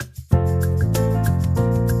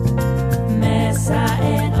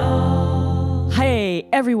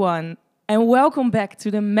everyone, and welcome back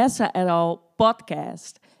to the Mesa et al.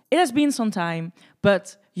 Podcast. It has been some time,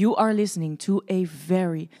 but you are listening to a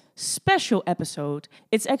very special episode.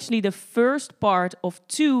 It's actually the first part of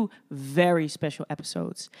two very special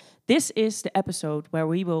episodes. This is the episode where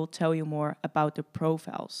we will tell you more about the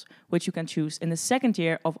profiles, which you can choose in the second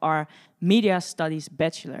year of our Media Studies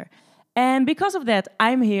Bachelor. And because of that,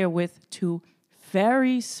 I'm here with two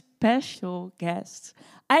very special guests.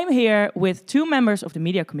 I'm here with two members of the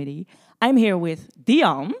media committee. I'm here with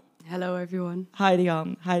Dion. Hello, everyone. Hi,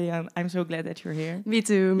 Dion. Hi, Dion. I'm so glad that you're here. Me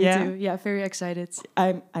too. Me too. Yeah, very excited.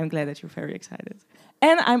 I'm glad that you're very excited.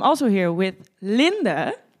 And I'm also here with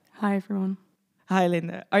Linde. Hi, everyone. Hi,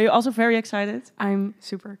 Linde. Are you also very excited? I'm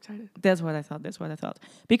super excited. That's what I thought.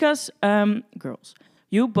 Because, girls,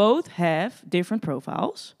 you both have different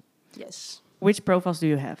profiles. Yes. Which profiles do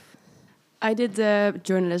you have? I did the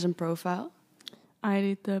journalism profile. I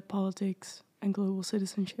did the politics and global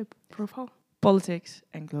citizenship profile. Politics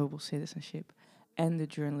and global citizenship and the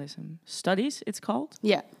journalism studies, it's called?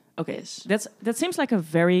 Yeah. Okay. Yes. That seems like a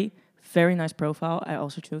very, very nice profile. I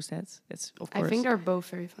also chose that. That's of course. I think they're both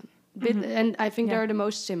very fun. And I think they're the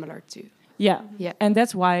most similar too. Yeah. Yeah. And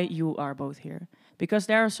that's why you are both here. Because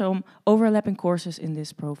there are some overlapping courses in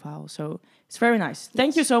this profile. So it's very nice.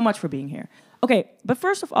 Thank you so much for being here. Okay, but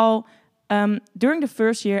first of all, during the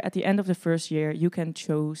first year, at the end of the first year, you can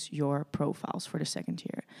choose your profiles for the second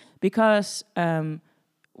year. Because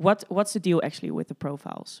what's the deal actually with the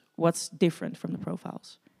profiles? What's different from the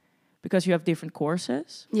profiles? Because you have different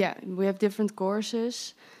courses. Yeah, we have different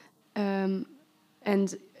courses. And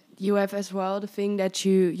you have as well the thing that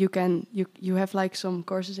you have like some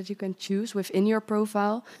courses that you can choose within your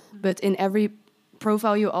profile. But in every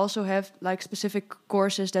profile, you also have like specific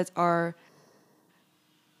courses that are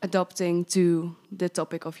adapting to the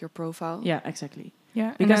topic of your profile. Yeah, exactly.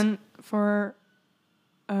 Yeah, because and then for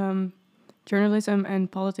journalism and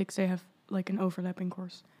politics, they have like an overlapping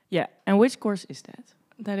course. Yeah, and which course is that?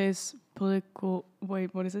 That is political.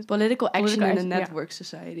 Wait, what is it? Political action in a action, network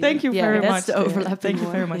society. Thank you very much. That's the overlapping Thank you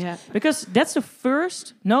one. very much. Yeah. Because that's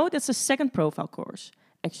that's the second profile course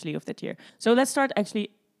actually of that year. So let's start actually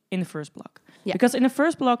in the first block. Yeah. Because in the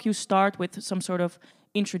first block you start with some sort of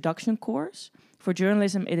introduction course. For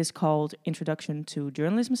journalism it is called Introduction to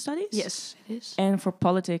Journalism Studies. Yes, it is. And for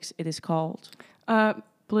politics it is called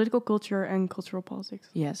Political culture and cultural politics.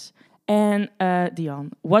 Yes. And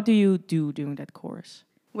Dion, what do you do during that course?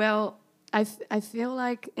 Well, I feel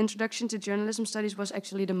like Introduction to Journalism Studies was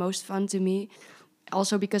actually the most fun to me.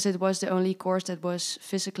 Also because it was the only course that was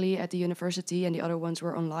physically at the university and the other ones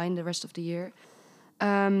were online the rest of the year.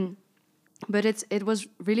 But it was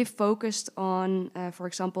really focused on, for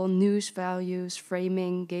example, news values,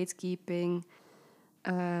 framing, gatekeeping.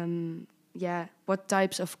 What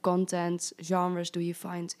types of content, genres do you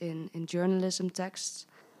find in journalism texts?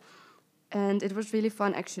 And it was really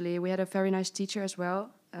fun, actually. We had a very nice teacher as well.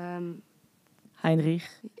 Heinrich.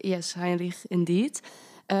 Yes, Heinrich, indeed.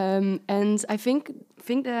 And I think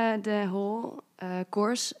the whole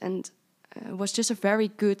course was just a very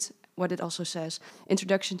good, what it also says,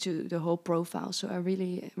 introduction to the whole profile. So I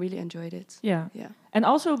really, really enjoyed it. Yeah. And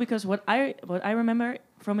also because what I remember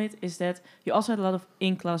from it is that you also had a lot of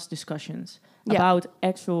in-class discussions about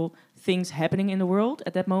actual things happening in the world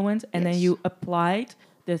at that moment, and then you applied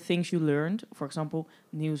the things you learned, for example,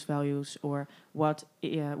 news values, or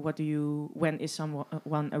when is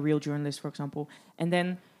someone a real journalist, for example, and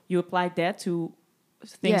then you applied that to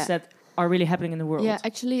things that are really happening in the world. Yeah,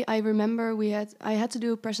 actually, I remember I had to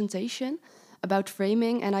do a presentation about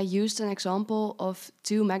framing, and I used an example of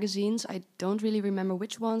two magazines. I don't really remember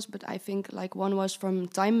which ones, but I think like one was from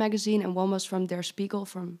Time magazine and one was from Der Spiegel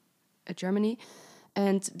from Germany,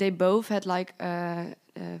 and they both had like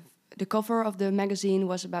the cover of the magazine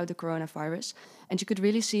was about the coronavirus, and you could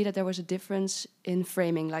really see that there was a difference in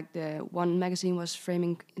framing. Like the one magazine was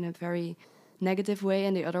framing in a very negative way,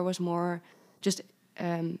 and the other was more just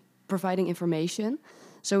providing information.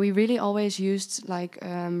 So we really always used like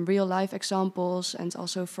real life examples, and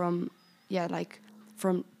also from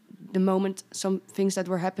the moment, some things that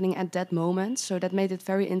were happening at that moment. So that made it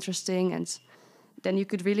very interesting, and then you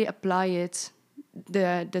could really apply it,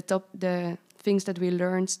 the things that we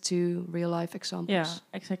learned, to real life examples. Yeah,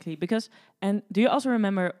 exactly. And do you also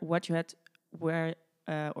remember what you had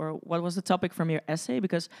or what was the topic from your essay?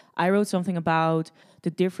 Because I wrote something about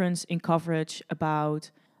the difference in coverage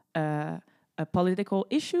about political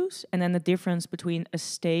issues, and then the difference between a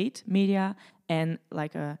state media and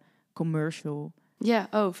like a commercial. Yeah.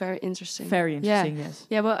 Oh, very interesting. Very interesting. Yes.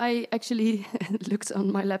 Yeah. Well, I actually looked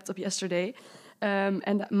on my laptop yesterday,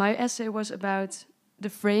 and my essay was about the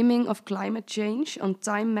framing of climate change on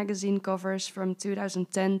Time magazine covers from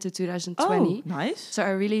 2010 to 2020. Oh, nice. So I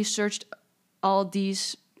really searched all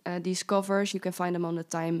these covers. You can find them on the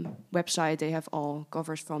Time website. They have all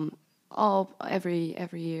covers from every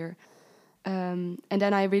year. And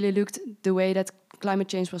then I really looked the way that climate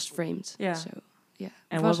change was framed. Yeah. So yeah.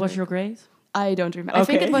 And what was your grade? I don't remember. I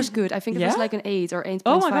think Okay. it was good. I think it was Yeah? like an 8 or 8.5.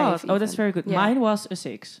 Oh my god! Oh, even. that's very good. Yeah. Mine was a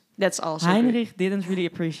 6. That's also good. Heinrich didn't really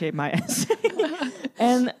appreciate my essay.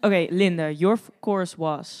 And okay, Linda, your course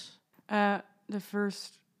was The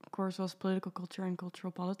first course was political culture and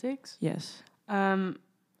cultural politics. yes.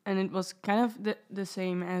 And it was kind of the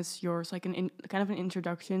same as yours, like kind of an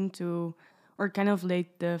introduction to, or kind of laid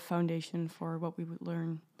the foundation for what we would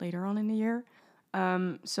learn later on in the year.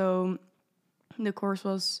 So the course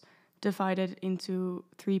was divided into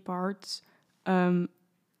 3 parts.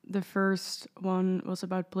 The first one was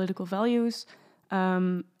about political values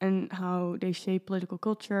and how they shape political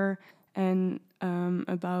culture, and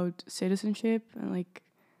about citizenship and like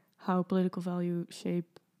how political value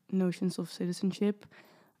shape notions of citizenship.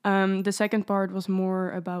 The second part was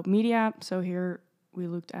more about media. So here we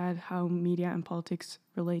looked at how media and politics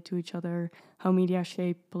relate to each other, how media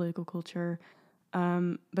shape political culture,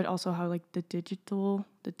 but also how like the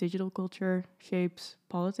digital culture shapes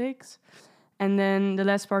politics. And then the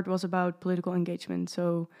last part was about political engagement.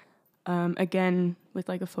 So again, with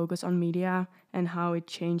like a focus on media and how it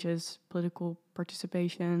changes political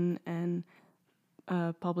participation and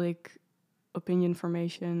public opinion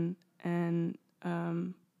formation, and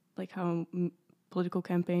like how political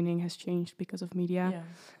campaigning has changed because of media.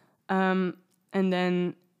 And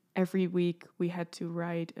then every week we had to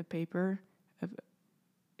write a paper.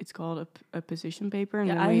 It's called a position paper. And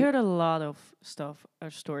Yeah, then I heard a lot of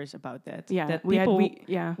stories about that. Yeah, that we people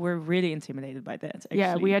had were really intimidated by that. Actually.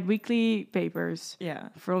 Yeah, we had weekly papers. Yeah.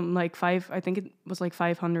 From like 5, I think it was like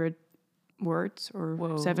 500 words or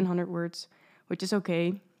Whoa. 700 words, which is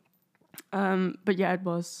okay. But yeah, it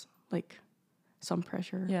was like some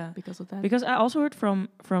pressure because of that. Because I also heard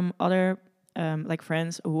from other like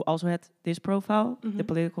friends who also had this profile, the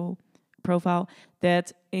political profile,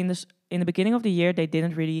 that in the beginning of the year they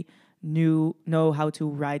didn't really know how to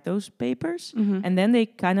write those papers, and then they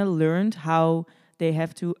kind of learned how they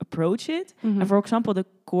have to approach it. And for example, the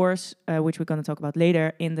course which we're going to talk about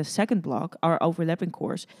later in the second block, our overlapping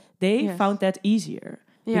course, they found that easier.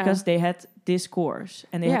 Because they had this course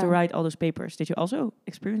and they had to write all those papers. Did you also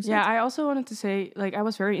experience that? Yeah, I also wanted to say, like, I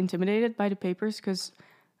was very intimidated by the papers because,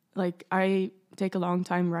 like, I take a long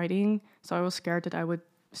time writing. So I was scared that I would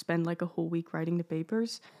spend, like, a whole week writing the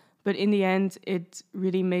papers. But in the end, it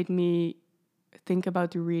really made me think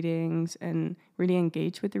about the readings and really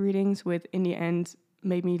engage with the readings, in the end,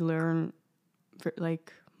 made me learn,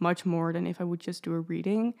 like, much more than if I would just do a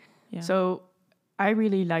reading. Yeah. So I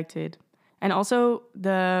really liked it. And also,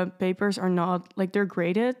 the papers are not, like, they're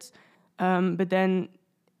graded, but then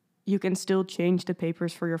you can still change the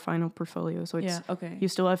papers for your final portfolio. So it's you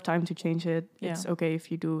still have time to change it. Yeah. It's okay if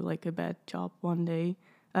you do, like, a bad job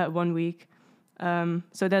one week.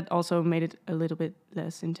 So that also made it a little bit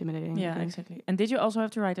less intimidating. Yeah, exactly. And did you also have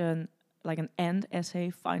to write an end essay,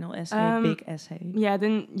 final essay, big essay? Yeah,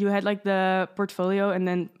 then you had, like, the portfolio, and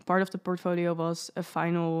then part of the portfolio was a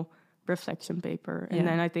final reflection paper, and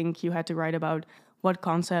then I think you had to write about what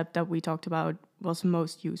concept that we talked about was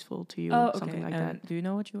most useful to you, something like that. Do you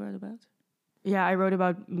know what you wrote about? Yeah, I wrote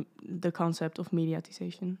about the concept of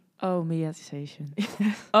mediatization. Oh, mediatization.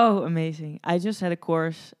 Oh, amazing. I just had a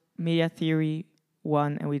course, Media Theory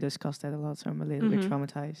 1, and we discussed that a lot, so I'm a little bit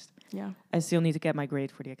traumatized. Yeah. I still need to get my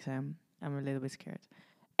grade for the exam. I'm a little bit scared.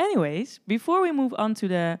 Anyways, before we move on to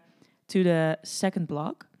the second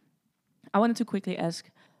block, I wanted to quickly ask,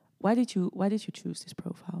 why did you choose this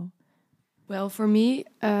profile? Well, for me,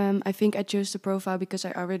 I think I chose the profile because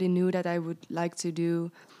I already knew that I would like to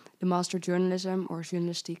do the master journalism, or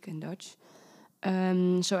journalistiek in Dutch.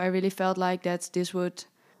 So I really felt like that this would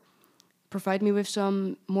provide me with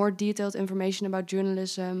some more detailed information about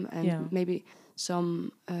journalism, and maybe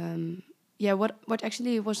some what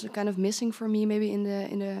actually was kind of missing for me maybe in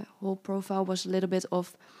the whole profile was a little bit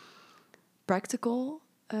of practical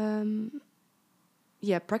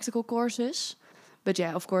practical courses. But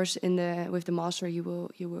yeah, of course, with the master you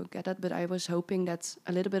will get that. But I was hoping that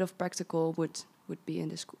a little bit of practical would be in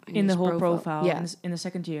this in the this whole profile. Yeah, in the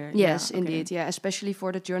second year. Yes, yeah, indeed. Yeah, especially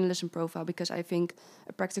for the journalism profile, because I think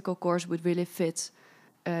a practical course would really fit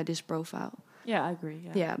this profile. Yeah, I agree.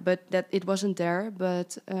 Yeah, but that it wasn't there.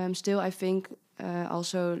 But still, I think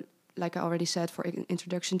also, like I already said, for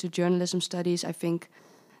introduction to journalism studies, I think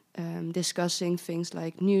discussing things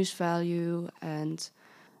like news value and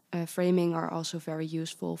framing are also very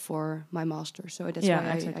useful for my master. So that's Yeah,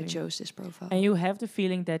 why I exactly. chose this profile. And you have the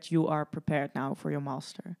feeling that you are prepared now for your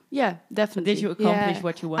master. Yeah, definitely. Did you accomplish Yeah,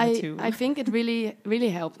 what you wanted to? I think it really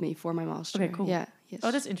helped me for my master. Okay, cool. Yeah. Yes.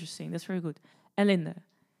 Oh, that's interesting. That's very good. And Linda?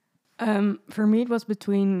 For me, it was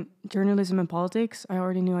between journalism and politics. I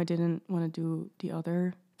already knew I didn't want to do the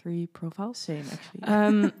other 3 profiles. Same,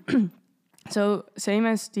 actually. So same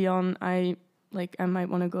as Dion, I might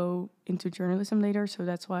want to go into journalism later, so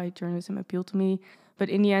that's why journalism appealed to me. But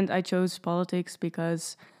in the end, I chose politics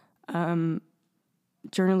because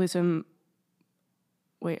journalism.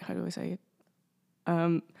 Wait, how do I say it?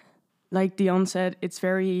 Like Dion said, it's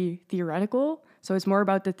very theoretical, so it's more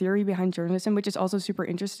about the theory behind journalism, which is also super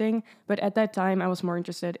interesting. But at that time, I was more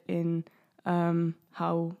interested in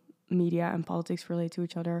how media and politics relate to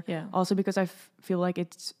each other. Yeah. Also because I feel like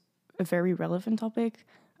it's a very relevant topic.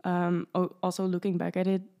 Also looking back at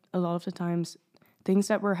it, a lot of the times, things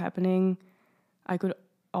that were happening, I could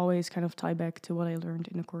always kind of tie back to what I learned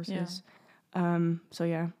in the courses. So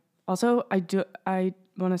yeah. Also, I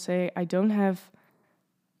want to say I didn't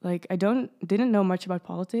know much about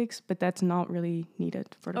politics, but that's not really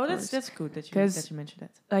needed for the course. That's good that you mentioned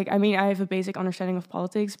that. Like, I mean, I have a basic understanding of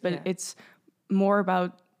politics, but it's more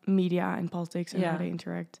about media and politics and how they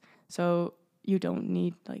interact. So you don't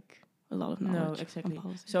need like a lot of knowledge. No, exactly. On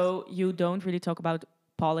politics. So you don't really talk about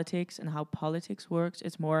politics and how politics works.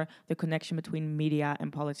 It's more the connection between media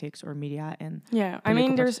and politics, or media and I mean, I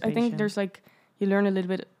think participation. there's like you learn a little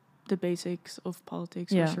bit the basics of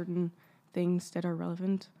politics or Yeah. certain things that are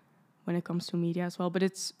relevant when it comes to media as well. But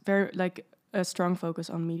it's very like a strong focus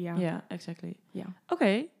on media. Yeah, exactly. Yeah.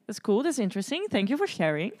 Okay, that's cool. That's interesting. Thank you for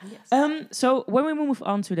sharing. Yes. So when we move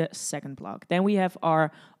on to the second block, then we have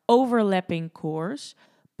our overlapping course,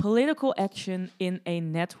 political action in a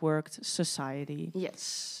networked society.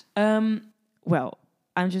 Yes. Well,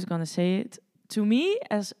 I'm just gonna say it. To me,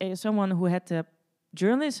 as someone who had the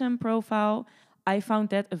journalism profile, I found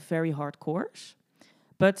that a very hard course.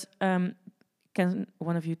 But can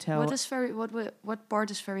one of you tell What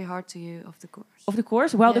part is very hard to you of the course? of the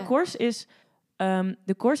course? Well, Yeah.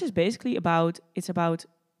 the course is basically about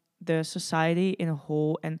the society in a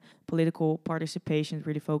whole, and political participation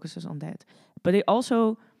really focuses on that. But they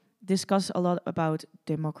also discuss a lot about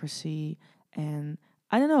democracy, and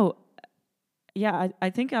I don't know. Yeah, I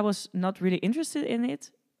think I was not really interested in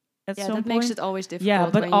it at some that point. makes it always difficult. Yeah,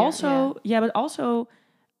 but when you- also,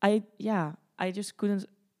 I just couldn't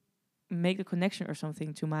make the connection or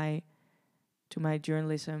something to my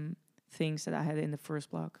journalism things that I had in the first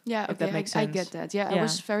block. Yeah, if okay, that makes I sense. get that. Yeah, Yeah. it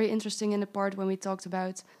was very interesting in the part when we talked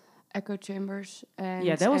about echo chambers and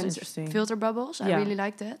Yeah, that was and interesting. filter bubbles. I Yeah. really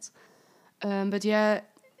liked that. But yeah,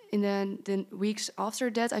 in the weeks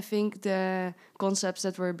after that, I think the concepts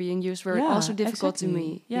that were being used were also difficult to exactly.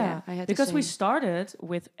 me. Yeah, I had because the we same. started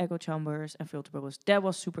with echo chambers and filter bubbles. That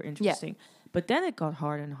was super interesting. But then it got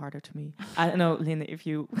harder and harder to me. I don't know, Linda, if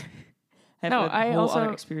you have No, a I whole other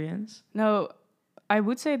also- experience. No, I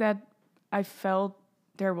would say that I felt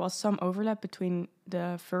there was some overlap between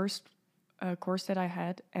the first course that I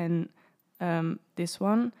had and this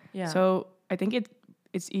one. Yeah. So I think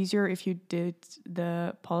it's easier if you did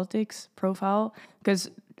the politics profile, because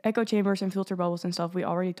echo chambers and filter bubbles and stuff, we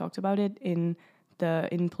already talked about it in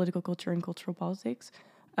political culture and cultural politics.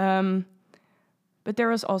 But there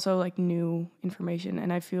was also like new information,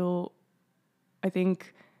 and I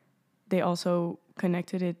think they also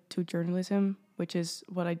connected it to journalism, which is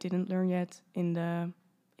what I didn't learn yet in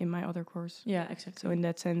my other course. Yeah, exactly. So in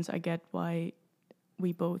that sense, I get why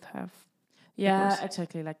we both have. Yeah, course.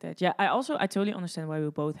 exactly like that. Yeah, I totally understand why we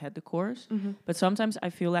both had the course. But sometimes I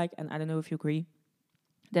feel like, and I don't know if you agree,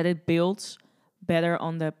 that it builds better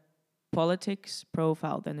on the politics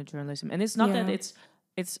profile than the journalism. And it's not that Yeah.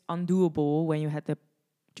 it's undoable when you had the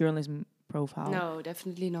journalism profile. No,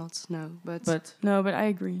 definitely not. No, but No, but I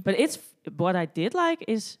agree. But it's what I did like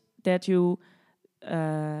is that you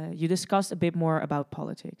discussed a bit more about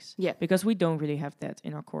politics. Yeah. Because we don't really have that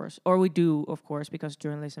in our course. Or we do, of course, because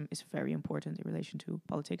journalism is very important in relation to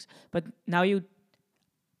politics. But now you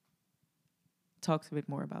talked a bit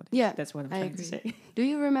more about it. Yeah, That's what I'm I trying to agree. say. do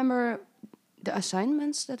you remember the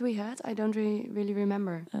assignments that we had? I don't really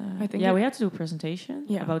remember. I think yeah, it- we had to do a presentation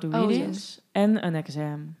Yeah. about the Oh, readings and an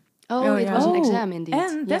exam. Oh, it yeah. was an Oh, exam indeed.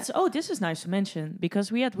 And this is nice to mention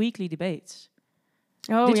because we had weekly debates.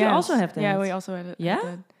 Oh, Did you yes. also have Yeah, that? we also had it. Yeah? had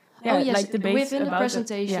that. Oh yes, like debates within the about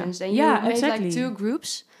presentations. And Yeah, you made exactly. like 2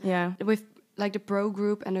 groups Yeah. with like the pro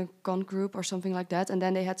group and a con group or something like that, and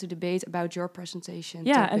then they had to debate about your presentation.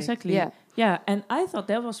 Yeah, topic. exactly. Yeah, Yeah, and I thought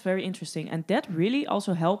that was very interesting, and that really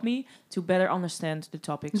also helped me to better understand the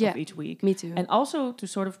topics Yeah, of each week, me too. and also to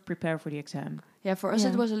sort of prepare for the exam. Yeah, for us it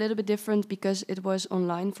Yeah. was a little bit different because it was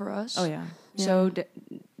online for us. Oh yeah, So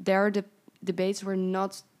the debates were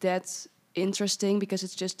not that interesting because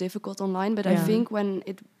it's just difficult online. But I Yeah. think when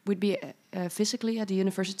it would be physically at the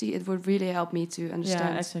university, it would really help me to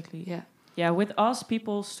understand. yeah, exactly. Yeah. Yeah, with us,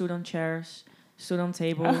 people stood on chairs, stood on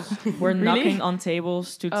tables, were Really? knocking on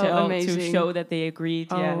tables to Oh, tell to amazing. show that they agreed.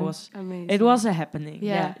 Yeah, Oh. Amazing. it was a happening.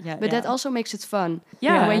 Yeah, Yeah, but that yeah. also makes it fun.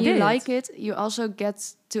 Yeah, when it you did. like it, you also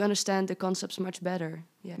get to understand the concepts much better.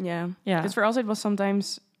 Yeah. Yeah. Yeah. Because for us, it was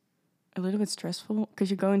sometimes a little bit stressful because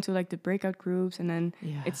you go into like the breakout groups and then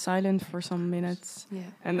Yeah. it's silent for some minutes. Yeah.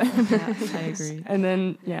 And then, Yeah, I agree. and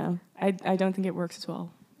then I don't think it works as well.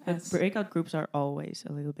 But breakout groups are always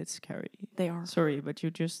a little bit scary. They are. Sorry, but you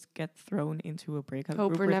just get thrown into a breakout Hope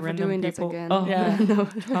group we're with never random doing that people. again. Oh, Yeah. No.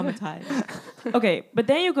 traumatized. Okay, but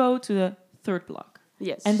then you go to the third block.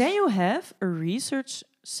 Yes. And then you have a research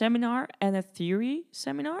seminar and a theory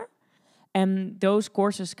seminar. And those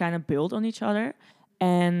courses kind of build on each other.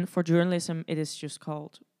 And for journalism, it is just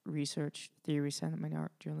called research theory seminar,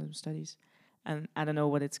 journalism studies. And I don't know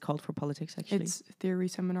what it's called for politics, actually. It's theory,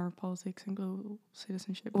 seminar, politics, and global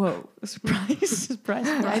citizenship. Whoa, surprise, surprise,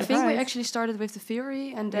 Yeah, I surprise. think we actually started with the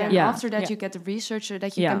theory, and then Yeah. after that Yeah. you get the research so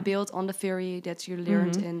that you Yeah. can build on the theory that you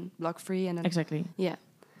learned Mhm. in block 3. And then, Exactly. yeah,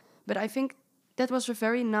 but I think that was a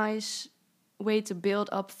very nice way to build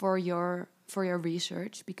up for your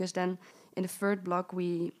research, because then in the third block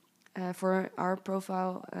we for our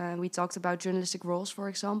profile we talked about journalistic roles, for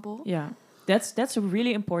example. Yeah. That's a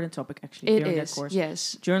really important topic, actually, It during is, that course.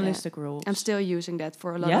 yes. Journalistic roles. I'm still using that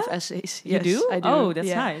for a lot Yeah? of essays. You Yes, do? I do. Oh, that's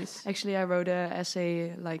Yeah. nice. Actually, I wrote an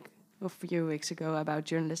essay like a few weeks ago about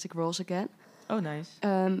journalistic roles again. Oh, nice.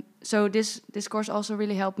 So this course also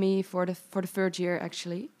really helped me for the third year,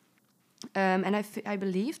 actually. And I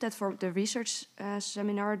believe that for the research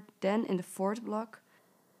seminar, then in the fourth block,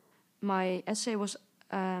 my essay was.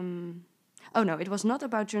 Oh no, it was not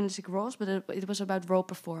about journalistic roles, but it was about role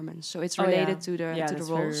performance. So it's related to the yeah, to that's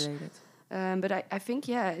the roles. very related. But I think,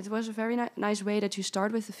 yeah, it was a very nice way that you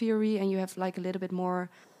start with the theory and you have like a little bit more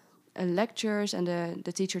lectures and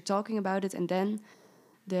the teacher talking about it, and then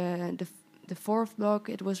the fourth block,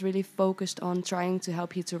 it was really focused on trying to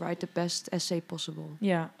help you to write the best essay possible.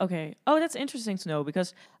 Yeah, okay. Oh, that's interesting to know,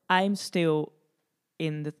 because I'm still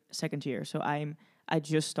in the second year, so I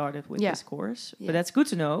just started with Yeah. this course. Yeah. But that's good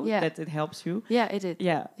to know Yeah. that it helps you. Yeah, it did.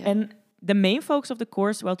 Yeah. Yeah. And the main focus of the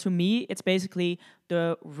course, well, to me, it's basically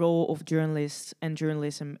the role of journalists and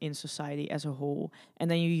journalism in society as a whole. And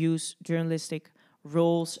then you use journalistic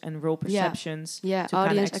roles and role perceptions Yeah, to kind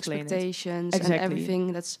of audience explain it. expectations Exactly. and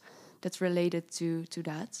everything that's related to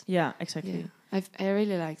that. Yeah, exactly. Yeah, I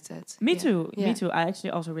really liked that. Me Yeah. too. Yeah. Me too. I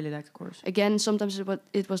actually also really like the course. Again, sometimes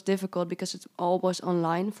it was difficult because it all was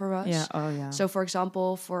online for us. Yeah. Oh, yeah. So, for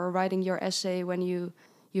example, for writing your essay, when you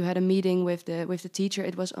had a meeting with the teacher,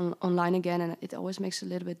 it was online again, and it always makes it a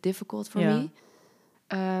little bit difficult for Yeah. me.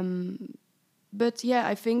 But yeah,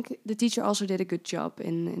 I think the teacher also did a good job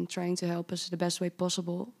in trying to help us the best way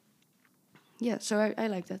possible. Yeah, so I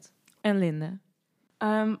like that. And Linda.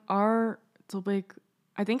 Our topic,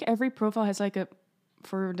 I think every profile has like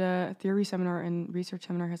for the theory seminar and research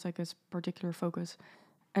seminar has like a particular focus,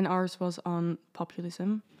 and ours was on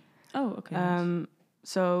populism. Oh, okay.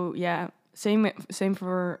 So yeah, same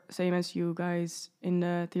as you guys in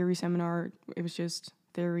the theory seminar. It was just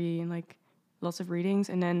theory and like lots of readings,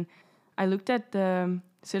 and then I looked at the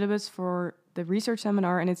syllabus for the research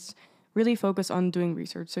seminar, and it's really focused on doing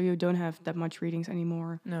research. So you don't have that much readings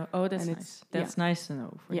anymore. No. Oh, that's and nice. it's- That's nice to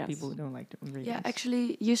know for Yes. people who don't like to read. Yeah,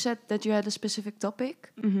 actually, you said that you had a specific topic.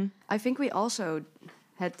 Mm-hmm. I think we also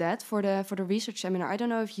had that for the research seminar. I don't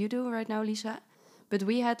know if you do right now, Lisa, but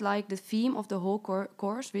we had like the theme of the whole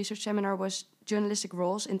course research seminar was journalistic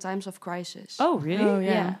roles in times of crisis. Oh, really? Oh,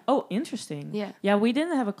 yeah. Yeah. Oh, interesting. Yeah. Yeah, we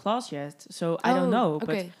didn't have a class yet, so I don't Oh, know, but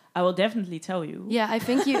okay. I will definitely tell you. Yeah,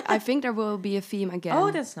 I think there will be a theme again.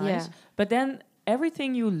 Oh, that's nice. Yeah. But then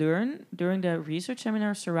everything you learn during the research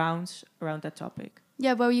seminar surrounds around that topic.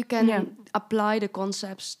 Yeah, well, you can Yeah. apply the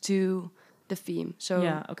concepts to the theme. So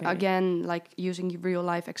Yeah, okay. again, like using real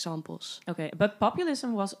life examples. Okay, but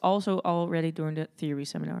populism was also already during the theory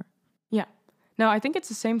seminar. Yeah. No, I think it's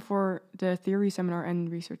the same for the theory seminar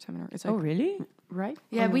and research seminar. It's like Oh, really? right?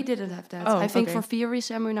 Yeah, Or we no? didn't have that. Oh, I think okay. for theory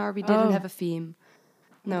seminar we didn't Oh. have a theme.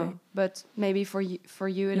 No, Okay. but maybe for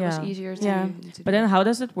you it was Yeah. easier to. Yeah. to But then how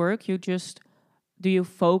does it work? Do you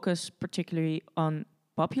focus particularly on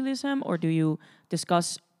populism, or do you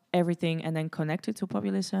discuss everything and then connect it to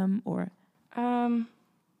populism, or?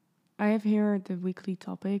 I have here the weekly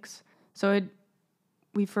topics. So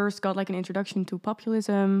we first got like an introduction to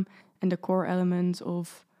populism and the core elements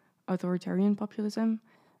of authoritarian populism,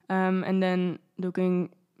 and then looking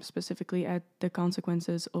specifically at the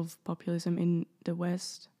consequences of populism in the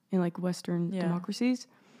West, in like Western democracies.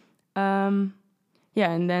 And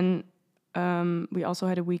then we also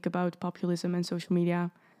had a week about populism and social media,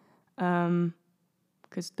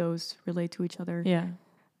 because those relate to each other. Yeah.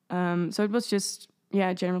 So it was just,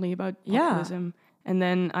 generally about populism. And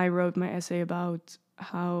then I wrote my essay about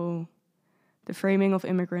how the framing of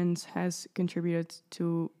immigrants has contributed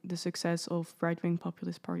to the success of right-wing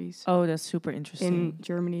populist parties Oh, that's super interesting. in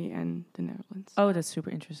Germany and the Netherlands. Oh, that's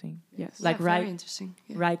super interesting. Yes. Like very right- interesting.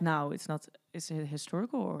 Yeah. Right now, it's not. Is it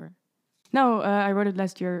historical or? No, I wrote it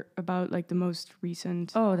last year about like the most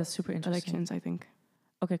recent Oh, that's super interesting. elections, I think.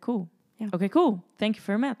 Okay, cool. Yeah. Okay, cool. Thank you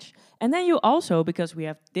very much. And then you also, because we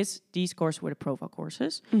have these courses were the profile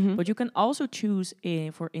courses, but you can also choose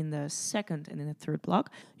in the second and in the third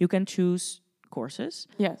block, you can choose courses.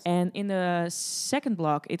 Yes. And in the second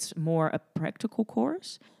block, it's more a practical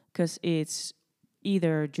course because it's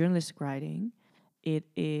either journalistic writing, it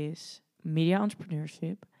is media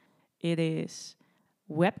entrepreneurship, it is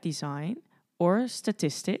web design, or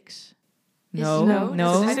statistics. No,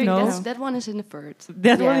 I think no. that one is in the third.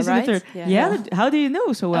 That Yeah, one is right? in the third. Yeah. Yeah. How do you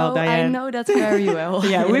know so well, oh, Diane? I know that very well.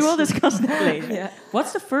 Yeah, we Yes. will discuss that later. Yeah.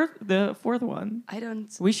 What's the fourth one? I don't.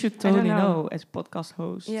 We should I don't totally know. know as podcast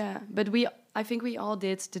hosts. Yeah, but I think we all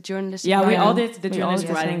did the journalistic. Yeah, we writing. all did the We all journalistic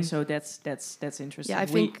did the writing, same. so that's interesting. Yeah, I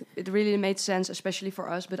think it really made sense, especially for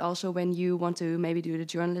us, but also when you want to maybe do the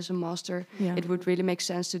journalism master, Yeah. it would really make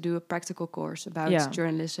sense to do a practical course about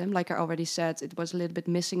journalism. Like I already said, it was a little bit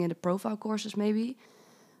missing in the profile courses maybe,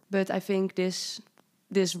 but I think this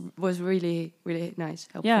was really, really nice.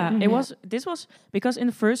 Helpful. Yeah, Mhm. it was. This was because in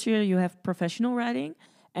the first year you have professional writing,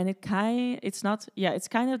 and it's not. Yeah, it's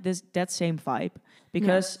kind of that same vibe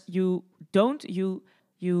because you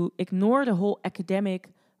ignore the whole academic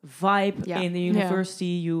vibe Yeah. in the Yeah.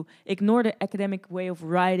 university. You ignore the academic way of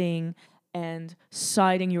writing and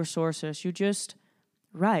citing your sources. You just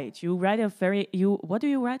write. You write what do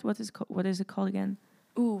you write? What is it called again?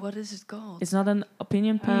 Ooh, what is it called? It's not an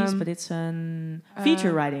opinion piece, but it's an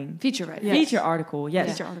feature writing. Feature writing. Yes. Feature article, yes.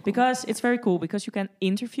 Feature article. Because it's very cool because you can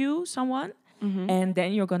interview someone Mhm. and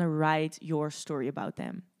then you're going to write your story about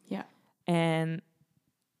them. Yeah. And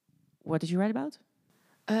what did you write about?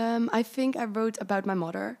 I think I wrote about my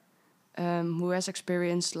mother, who has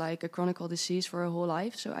experienced like a chronic disease for her whole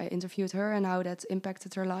life. So I interviewed her and how that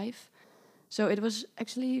impacted her life. So it was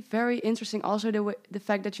actually very interesting. Also, the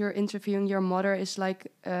fact that you're interviewing your mother is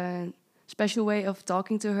like a special way of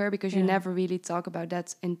talking to her because you Yeah. never really talk about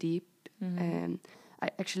that in deep. I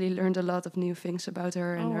actually learned a lot of new things about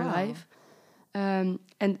her and her life.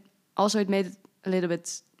 And also it made it a little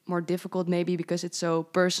bit more difficult maybe because it's so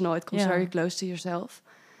personal. It comes very close to yourself.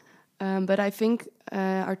 But I think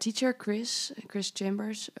our teacher, Chris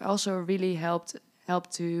Chambers, also really helped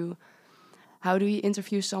to... How do you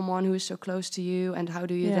interview someone who is so close to you, and how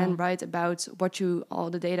do you then write about all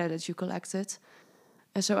the data that you collected?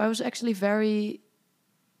 And so I was actually very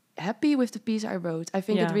happy with the piece I wrote. I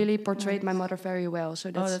think it really portrayed my mother very well.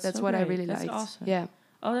 So that's so what I great. really That's liked. awesome. Yeah.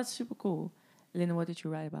 Oh, that's super cool. Linda, what did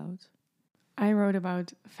you write about? I wrote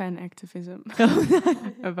about fan activism,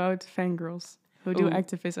 about fangirls who do Ooh.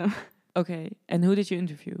 activism. Okay, and who did you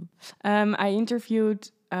interview? I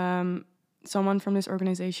interviewed someone from this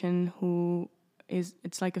organization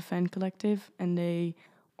it's like a fan collective, and they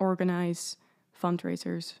organize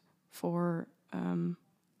fundraisers for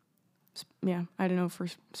for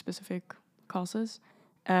specific causes.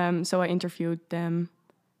 So I interviewed them,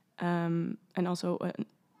 and also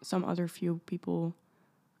some other few people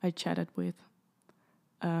I chatted with.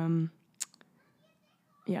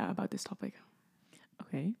 About this topic.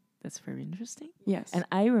 Okay, that's very interesting. Yes. And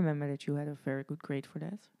I remember that you had a very good grade for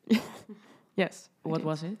that. yes. I What did.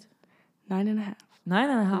 was it? 9.5.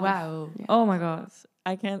 9.5. Wow. Yeah. Oh my god,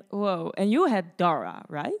 I can't. Whoa! And you had Dara,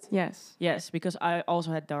 right? Yes. Yes, because I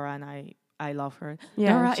also had Dara, and I love her.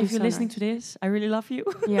 Yeah, Dara, she's if you're so listening nice. to this, I really love you.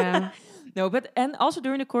 Yeah. No, but and also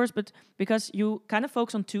during the course, but because you kind of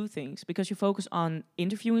focus on two things, because you focus on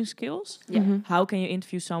interviewing skills. Yeah. Mhm. How can you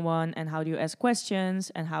interview someone, and how do you ask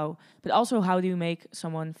questions, and but also how do you make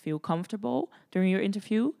someone feel comfortable during your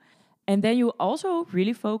interview? And then you also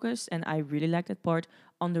really focused, and I really like that part,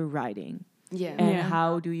 on the writing. Yeah. And Yeah.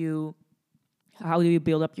 how do you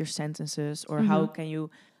build up your sentences, or how can you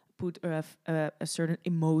put a certain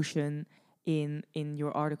emotion in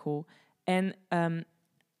your article? And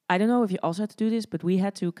I don't know if you also had to do this, but we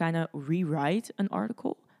had to kind of rewrite an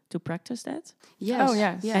article to practice that. Yes. Oh,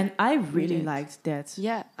 yes. Yeah. And I really did. liked that.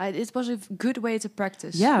 yeah, it was a good way to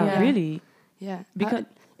practice. Yeah, Yeah. really. Yeah. Because-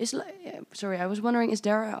 it's sorry, I was wondering, is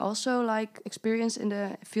there also like experience in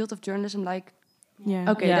the field of journalism? Like,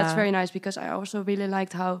 Yeah. okay, that's Yeah. very nice because I also really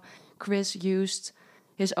liked how Chris used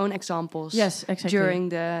his own examples. Yes, exactly. During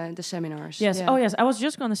the seminars. Yes. Yeah. Oh, yes. I was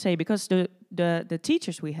just gonna say because the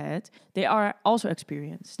teachers we had, they are also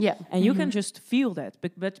experienced, Yeah. and you can just feel that.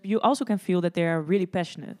 But you also can feel that they are really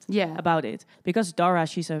passionate Yeah. about it. Because Dara,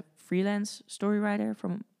 she's a freelance story writer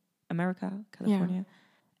from America, California,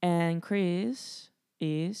 and Chris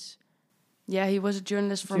is Yeah, he was a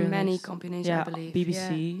journalist for many Journalist. companies, Yeah, I believe.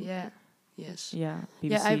 BBC. Yeah. Yes.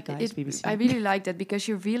 BBC guys, BBC. I really like that because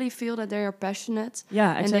you really feel that they are passionate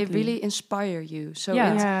yeah, exactly. and they really inspire you. So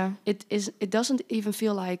Yeah. it doesn't even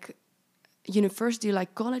feel like university,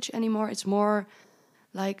 like college anymore. It's more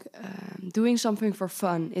like doing something for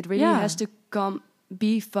fun. It really has to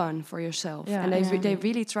be fun for yourself. Yeah, And they exactly.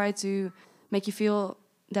 really try to make you feel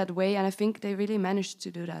that way. And I think they really managed to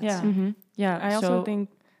do that. Yeah. Mm-hmm. Yeah, I also so- think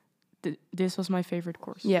this was my favorite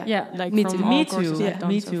course. Yeah. Yeah, Like Me from too. all Me courses too. I've done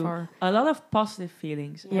Me so too. far. A lot of positive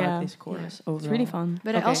feelings Yeah. about this course. Overall. It's really fun.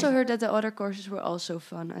 But I Okay. also heard that the other courses were also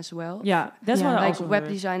fun as well. Yeah, that's Yeah. what I Like also web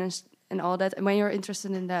heard. design and all that. And when you're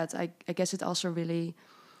interested in that, I guess it also really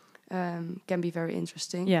can be very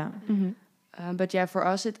interesting. Yeah, Mm-hmm. But yeah, for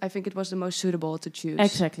us, I think it was the most suitable to choose.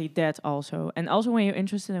 exactly that also. And also when you're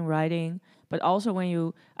interested in writing, but also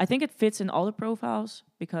when I think it fits in all the profiles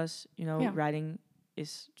because, Yeah. writing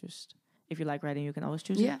is just, if you like writing, you can always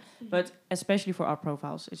choose Yeah. it. But especially for our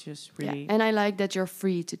profiles, it's just really, And I like that you're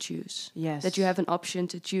free to choose. yes. That you have an option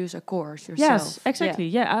to choose a course yourself. Yes, exactly.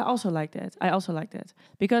 Yeah, I also like that.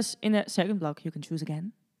 Because in the second block, you can choose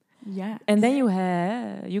again. Yeah. And then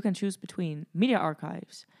you can choose between media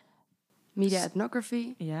archives, Media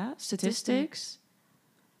ethnography. yeah, Statistics.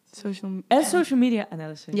 and social media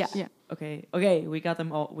analysis. Yeah. Yeah. Okay, we got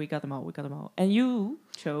them all. And you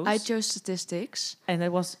chose, I chose statistics. and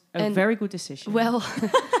that was a And- very good decision. Well,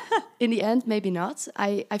 in the end, maybe not.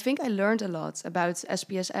 I think I learned a lot about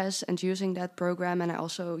SPSS and using that program, and I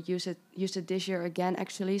also used it this year again,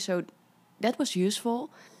 actually. So that was useful.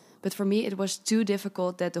 But for me, it was too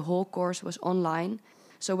difficult that the whole course was online.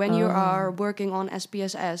 So when you are working on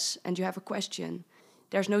SPSS and you have a question,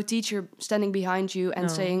 there's no teacher standing behind you and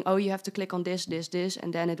No. saying, oh, you have to click on this,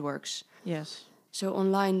 and then it works. yes, So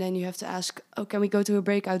online, then you have to ask, oh, can we go to a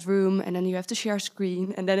breakout room? And then you have to share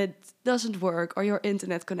screen, and then it doesn't work, or your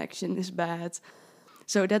internet connection is bad.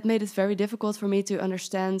 So that made it very difficult for me to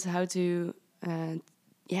understand how to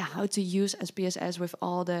use SPSS with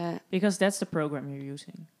all the... because that's the program you're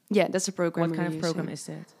using. Yeah, that's a program. What kind we're of program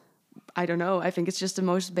using. is that? I don't know. I think it's just the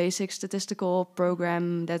most basic statistical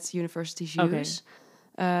program that universities Okay. use.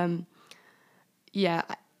 Yeah,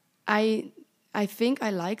 I think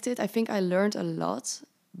I liked it. I think I learned a lot,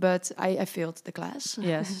 but I failed the class.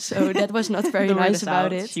 Yes. So that was not very The word nice is about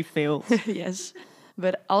out. it. She failed. Yes,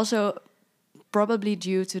 but also probably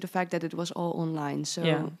due to the fact that it was all online. So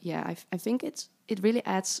Yeah. I think it really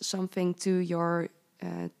adds something to your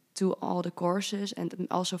to all the courses, and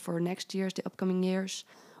also for next year's, the upcoming years,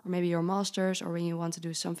 or maybe your masters, or when you want to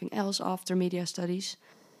do something else after media studies.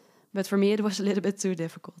 But for me, it was a little bit too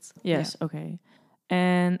difficult. Yes, okay.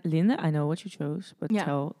 And Linda, I know what you chose, but Yeah.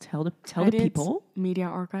 tell I the did people. Media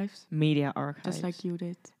archives, Media archives. just like you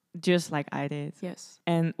did. Just like I did. Yes.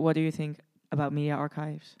 And what do you think about media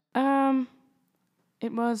archives?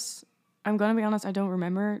 It was. I'm gonna be honest. I don't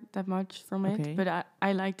remember that much from Okay. it, but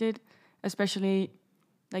I liked it, especially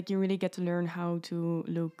like you really get to learn how to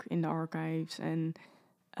look in the archives, and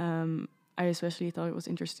I especially thought it was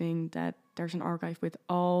interesting that there's an archive with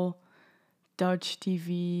all Dutch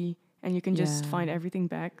TV, and you can just Yeah. find everything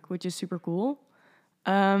back, which is super cool.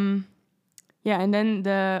 Yeah, and then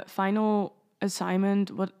the final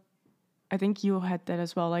assignment, what I think you had that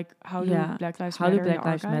as well, like how do Black Lives How Matter do in Black the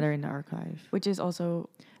Lives archive? Matter in the archive? Which is also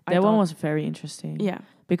I That one thought- was very interesting. yeah.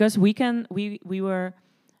 Because we were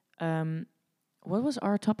what was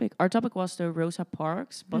our topic? Our topic was the Rosa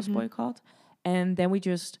Parks bus Mhm. boycott. And then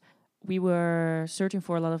we were searching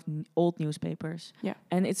for a lot of old newspapers. Yeah.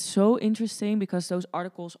 And it's so interesting because those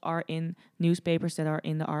articles are in newspapers that are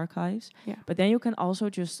in the archives. Yeah. But then you can also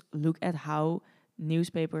just look at how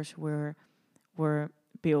newspapers were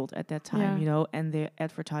built at that time, Yeah. and the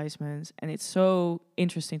advertisements. And it's so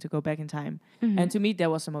interesting to go back in time. Mhm. And to me, that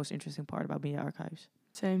was the most interesting part about media archives.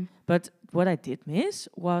 Same. But what I did miss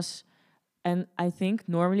was, and I think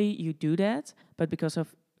normally you do that, but because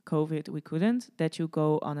of COVID we couldn't, that you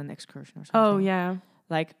go on an excursion or something. Oh yeah.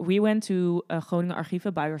 Like we went to Groningen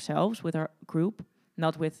Archieven by ourselves with our group,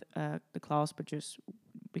 not with the class, but just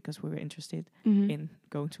because we were interested in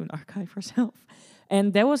going to an archive ourselves.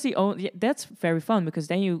 And that was the only. That's very fun because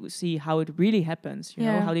then you see how it really happens. You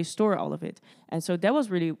know how they store all of it, and so that was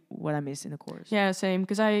really what I missed in the course. Yeah, same.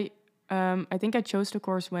 Because I think I chose the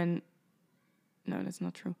course when. No, that's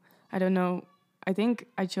not true. I don't know. I think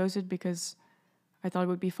I chose it because I thought it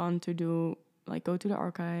would be fun to do, like, go to the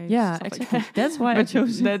archives. Yeah, stuff exactly. Like that. That's why I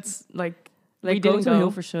chose it. That's like we Go didn't to go.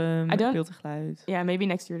 Hilversum, I don't- Beeld en Geluid. Yeah, maybe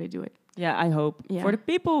next year they do it. Yeah, I hope. Yeah. For the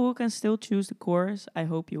people who can still choose the course, I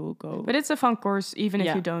hope you will go. But it's a fun course, even if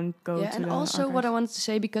Yeah. you don't go Yeah, to and the also what I archives. wanted to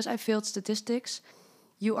say, because I failed statistics,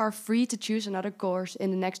 you are free to choose another course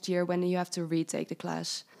in the next year when you have to retake the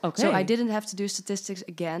class. Okay. So I didn't have to do statistics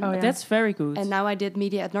again. Oh, yeah. That's very good. And now I did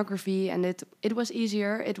media ethnography, and it was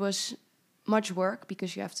easier. It was much work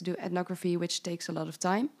because you have to do ethnography, which takes a lot of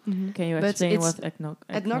time. Can you But explain it's- what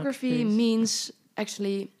Ethnography is? means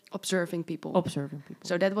actually observing people. Observing people.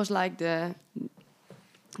 So that was like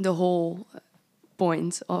the whole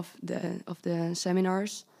point of the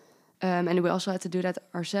seminars, and we also had to do that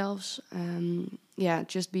ourselves.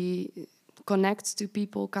 Just connect to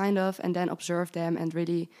people kind of, and then observe them and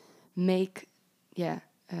really make.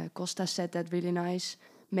 Costa said that really nice.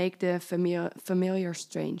 Make the familiar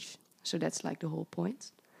strange. So that's like the whole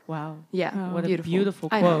point. Wow. Yeah, Oh. What beautiful. a beautiful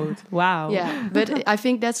I know. quote. Wow. Yeah, but I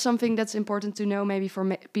think that's something that's important to know maybe for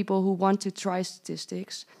people who want to try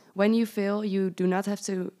statistics. When you fail, you do not have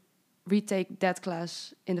to retake that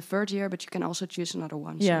class in the third year, but you can also choose another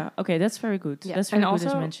one. So- Yeah. Okay, that's very good. Yeah. That's very And good that you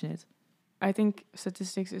also- mention it. I think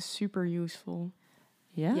statistics is super useful.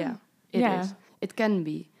 Yeah. Yeah, it Yeah. is. It can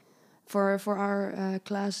be. For our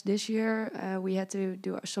class this year, we had to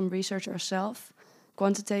do some research ourselves,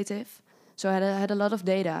 quantitative. So I had a lot of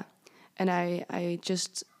data, and I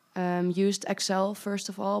just used Excel first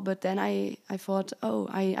of all. But then I thought,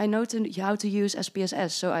 I know how to use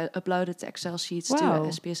SPSS. So I uploaded the Excel sheets Wow. to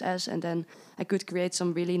SPSS, and then I could create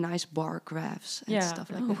some really nice bar graphs and stuff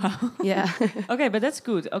like that. Wow. Yeah. Okay, but that's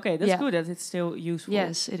good. Okay, that's Yeah. good that it's still useful.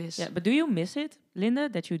 Yes, it is. Yeah, but do you miss it, Linda,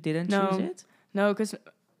 that you didn't No. choose it? No, because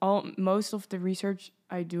most of the research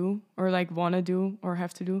I do or like want to do or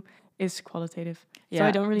have to do is qualitative. So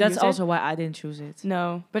I don't really That's use also why I didn't choose it. it.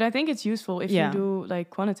 No, but I think it's useful if Yeah. you do like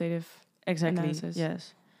quantitative. Exactly. Analysis.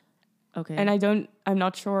 Yes. Okay. And I'm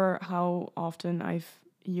not sure how often I've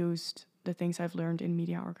used the things I've learned in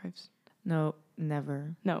media archives. no,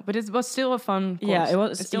 never. No, but it was still a fun course. Yeah, it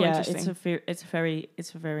was. It's still yeah, interesting.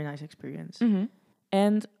 it's a very nice experience. Mhm.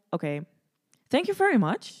 And okay, thank you very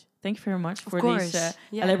much. Thank you very much for these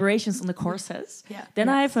Yeah. elaborations on the courses. Yeah. Then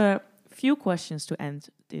Yeah. I have a few questions to end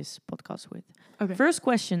this podcast with. Okay. First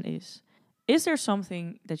question is there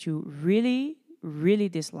something that you really, really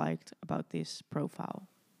disliked about this profile?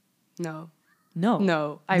 No. No.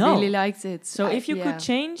 No. I No. really liked it. So if you yeah. could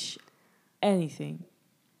change anything,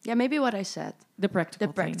 Yeah, maybe what I said. the practical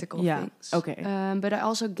The practical thing. things. Okay. But I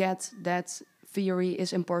also get that theory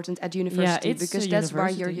is important at university it's because a that's why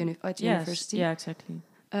you're university. at Yes, university. yeah, exactly.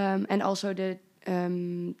 And also the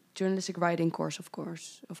journalistic writing course, of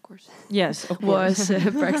course, Yes, of course.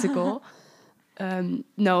 was practical.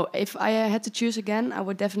 No, if I had to choose again, I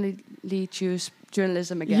would definitely choose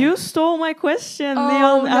journalism again. You stole my question, Oh,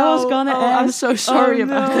 Leon. I was no. gonna Oh, ask. I'm so sorry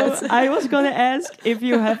about that. I was gonna ask if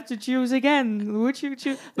you have to choose again. Would you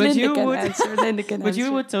choose? But Linda you can would. answer. Linda can But answer.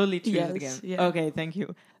 you would totally choose it Yes, again. yeah. Okay, thank you,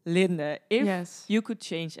 Linda. If Yes. you could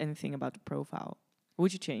change anything about the profile,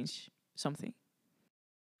 would you change something?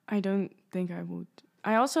 I don't think I would.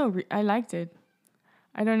 I also I liked it.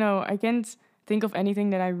 I don't know. I can't think of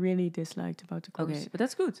anything that I really disliked about the course. Okay, but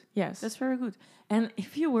that's good. Yes. That's very good. And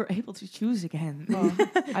if you were able to choose again, Well,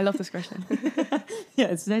 I love this question.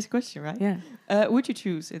 yeah, it's a nice question, right? Yeah. Would you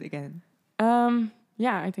choose it again?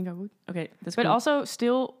 Yeah, I think I would. Okay, that's But good. also,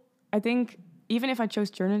 still, I think even if I chose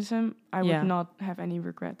journalism, I Yeah. would not have any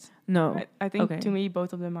regrets. no. I think Okay. to me,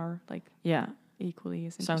 both of them are like Yeah, equally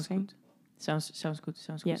as sounds interesting. good. Sounds good.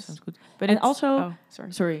 Sounds Yes. good. Sounds good. But And it's- also, oh,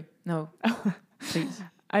 sorry. sorry, no, please.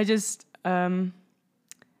 I just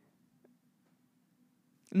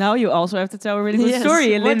Now you also have to tell a really good Yes,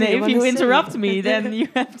 story, what do Linda. you If wanna you say? interrupt me, then you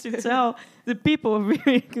have to tell the people a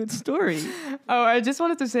really good story. I just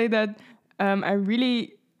wanted to say that I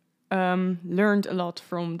really learned a lot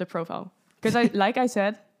from the profile because like I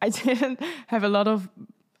said, I don't have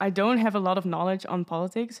a lot of knowledge on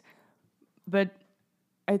politics, but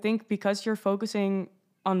I think because you're focusing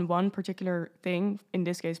on one particular thing, in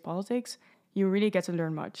this case politics, you really get to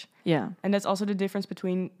learn much. Yeah, And that's also the difference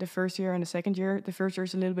between the first year and the second year. The first year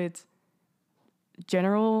is a little bit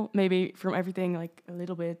general, maybe from everything like a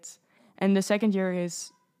little bit. And the second year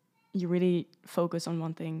is you really focus on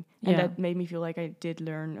one thing, and Yeah. that made me feel like I did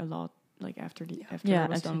learn a lot. Like after Yeah, I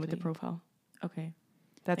was done with the exactly. profile. Okay.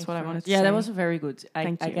 That's Thank what you I very wanted much. to Yeah, say. that was very good.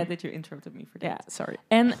 Thank I you. get that you interrupted me for that. Yeah, sorry.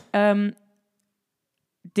 And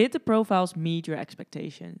did the profiles meet your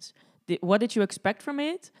expectations? What did you expect from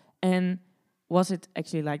it? And was it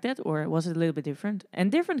actually like that, or was it a little bit different?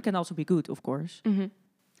 And different can also be good, of course. Mm-hmm.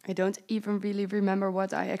 I don't even really remember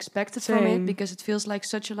what I expected from Same. it because it feels like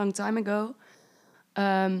such a long time ago.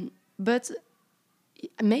 But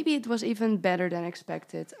maybe it was even better than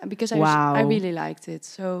expected because I Wow. really liked it.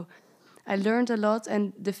 So I learned a lot,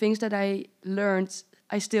 and the things that I learned,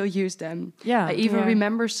 I still use them. Yeah. I even Yeah.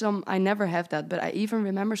 remember some, I never have that, but I even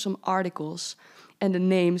remember some articles and the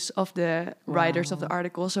names of the writers of the Wow.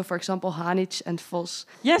 articles. So, for example, Hanich and Vos.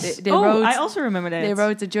 Yes. They oh, wrote- I also remember that. They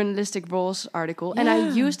wrote the journalistic roles article, and I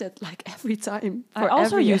Yeah. used it like every time. I for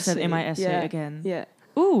also every used that in my essay Yeah. again. Yeah.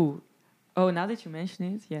 Ooh. Oh, now that you mention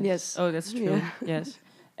it, yes. Yes. Oh, that's true. Yeah. Yes.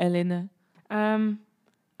 And Linda?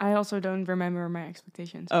 I also don't remember my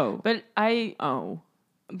expectations, Oh. but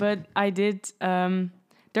I did.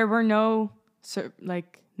 There were no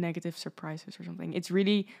negative surprises or something. It's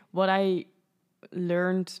really what I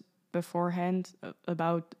learned beforehand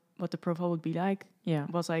about what the profile would be like Yeah.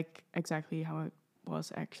 was like exactly how it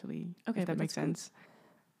was actually. Okay, if that but makes that's good. sense.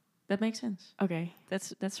 That makes sense. Okay.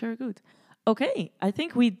 That's very good. Okay, I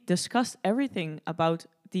think we discussed everything about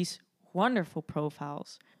these wonderful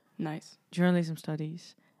profiles. Nice. Journalism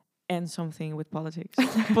studies and something with politics.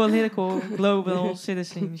 Political, global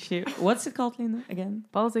citizenship. What's it called, Linda, again?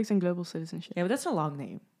 Politics and global citizenship. Yeah, but that's a long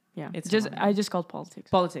name. Yeah. It's just a long I just called politics.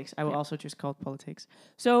 Politics. I will Yeah. also just call it politics.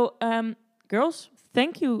 So, girls,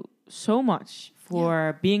 thank you so much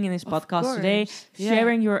for being in this Of podcast today, course. Yeah.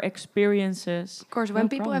 sharing your experiences. Of course, No when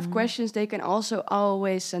people have problem. questions, they can also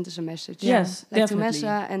always send us a message. Yes, like to definitely.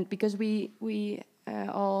 Messa, and because we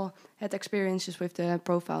all had experiences with the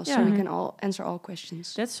profiles, so Yeah. we Mhm. can all answer all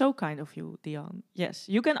questions. That's so kind of you, Dion. Yes,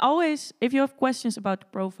 you can always, if you have questions about the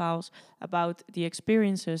profiles, about the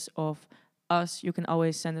experiences of us, you can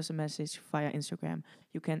always send us a message via Instagram.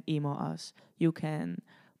 You can email us. You can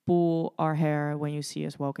pull our hair when you see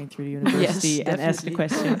us walking through the university and ask the definitely.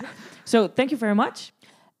 question. So thank you very much.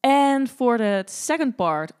 And for the second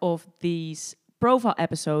part of these profile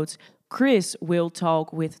episodes, Chris will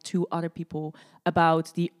talk with 2 other people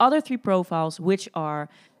about the other 3 profiles, which are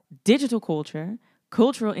digital culture,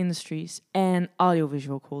 cultural industries, and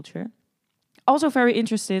audiovisual culture. Also very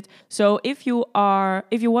interested. So if you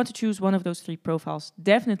want to choose one of those 3 profiles,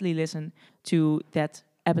 definitely listen to that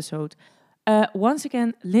episode. Once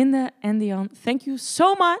again, Linda and Dion, thank you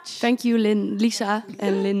so much. Thank you, Lisa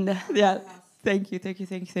and Linda. Yeah. Thank you.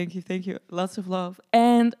 Lots of love.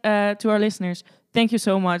 And to our listeners, thank you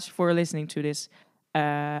so much for listening to this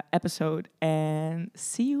episode, and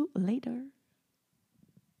see you later.